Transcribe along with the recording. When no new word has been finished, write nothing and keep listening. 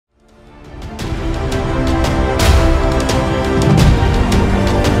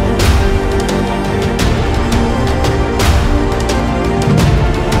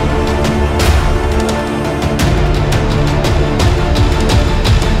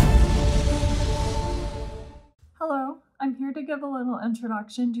give a little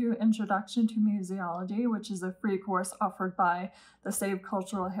introduction to Museology, which is a free course offered by the Save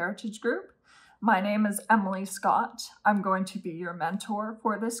Cultural Heritage Group. My name is Emily Scott. I'm going to be your mentor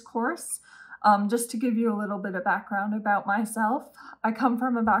for this course. Just to give you a little bit of background about myself, I come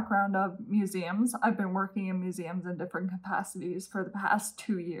from a background of museums. I've been working in museums in different capacities for the past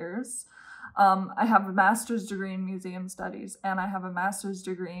 2 years. I have a master's degree in museum studies and I have a master's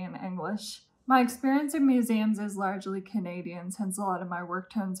degree in English. My experience in museums is largely Canadian since a lot of my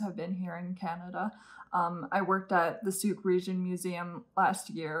work terms have been here in Canada. I worked at the Souk Region Museum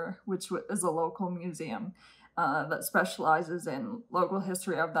last year, which is a local museum that specializes in local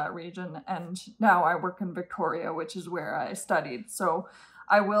history of that region, and now I work in Victoria, which is where I studied. So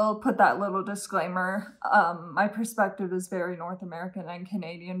I will put that little disclaimer. My perspective is very North American and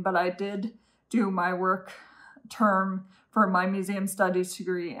Canadian, but I did do my work term for my museum studies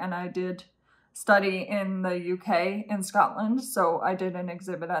degree, and I did study in the UK, in Scotland, so I did an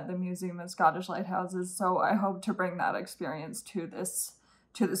exhibit at the Museum of Scottish Lighthouses, so I hope to bring that experience to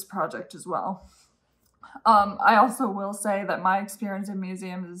this project as well. I also will say that my experience in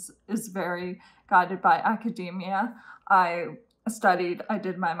museums is very guided by academia. I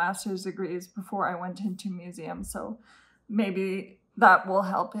did my master's degrees before I went into museums, so maybe that will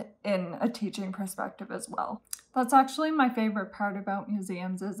help in a teaching perspective as well. That's actually my favorite part about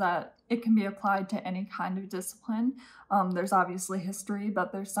museums, is that it can be applied to any kind of discipline. There's obviously history,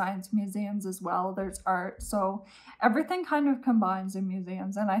 but there's science museums as well, there's art, so everything kind of combines in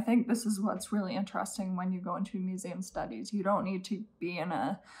museums, and I think this is what's really interesting when you go into museum studies. You don't need to be in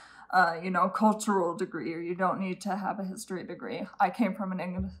a cultural degree, or you don't need to have a history degree. I came from an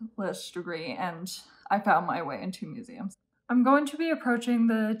English degree and I found my way into museums. I'm going to be approaching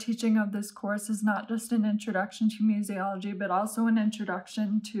the teaching of this course as not just an introduction to museology, but also an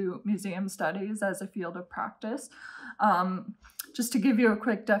introduction to museum studies as a field of practice. Just to give you a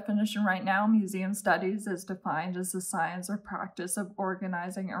quick definition right now, museum studies is defined as the science or practice of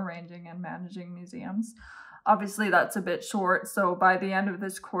organizing, arranging, and managing museums. Obviously, that's a bit short, so by the end of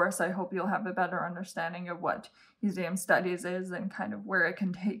this course, I hope you'll have a better understanding of what museum studies is and kind of where it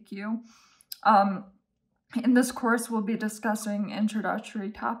can take you. In this course, we'll be discussing introductory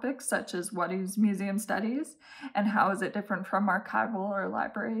topics such as what is museum studies and how is it different from archival or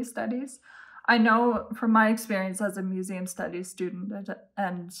library studies. I know from my experience as a museum studies student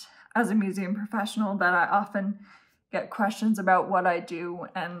and as a museum professional that I often get questions about what I do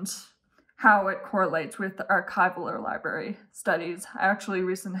and how it correlates with archival or library studies. I actually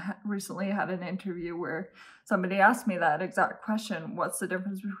recently had an interview where somebody asked me that exact question: what's the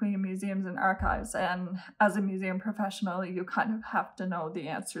difference between museums and archives? And as a museum professional, you kind of have to know the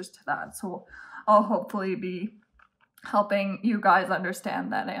answers to that. So I'll hopefully be helping you guys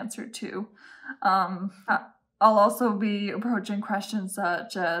understand that answer too. I'll also be approaching questions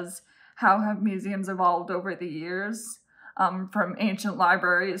such as, how have museums evolved over the years? From ancient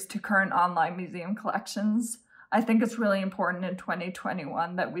libraries to current online museum collections. I think it's really important in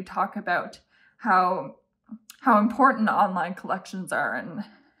 2021 that we talk about how important online collections are and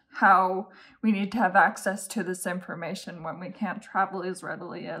how we need to have access to this information when we can't travel as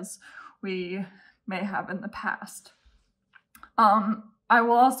readily as we may have in the past. I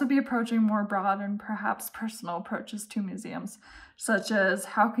will also be approaching more broad and perhaps personal approaches to museums, such as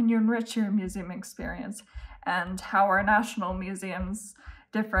how can you enrich your museum experience, and how are national museums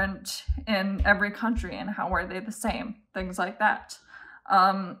different in every country and how are they the same, things like that.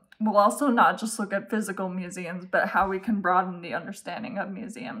 We'll also not just look at physical museums, but how we can broaden the understanding of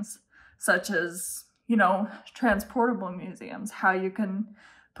museums, such as, transportable museums, how you can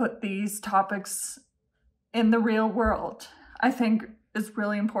put these topics in the real world. I think it's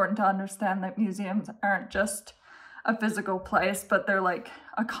really important to understand that museums aren't just a physical place, but they're like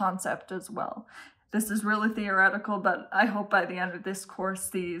a concept as well. This is really theoretical, but I hope by the end of this course,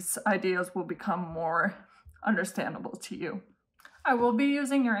 these ideas will become more understandable to you. I will be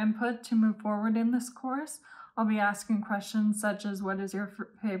using your input to move forward in this course. I'll be asking questions such as, what is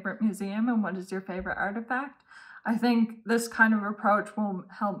your favorite museum and what is your favorite artifact? I think this kind of approach will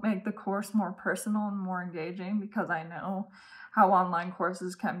help make the course more personal and more engaging, because I know how online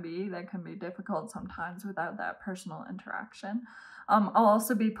courses can be. They can be difficult sometimes without that personal interaction. I'll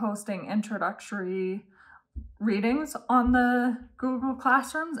also be posting introductory readings on the Google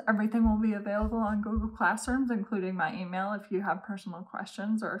Classrooms. Everything will be available on Google Classrooms, including my email. If you have personal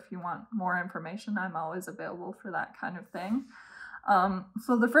questions or if you want more information, I'm always available for that kind of thing.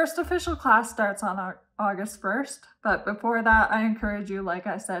 So the first official class starts on August 1st, but before that, I encourage you, like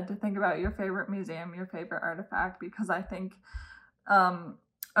I said, to think about your favorite museum, your favorite artifact, because I think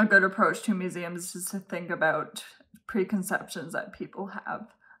a good approach to museums is to think about preconceptions that people have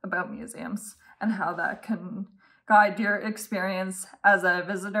about museums and how that can guide your experience as a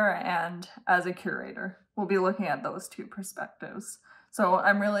visitor and as a curator. We'll be looking at those two perspectives. So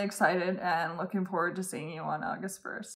I'm really excited and looking forward to seeing you on August 1st.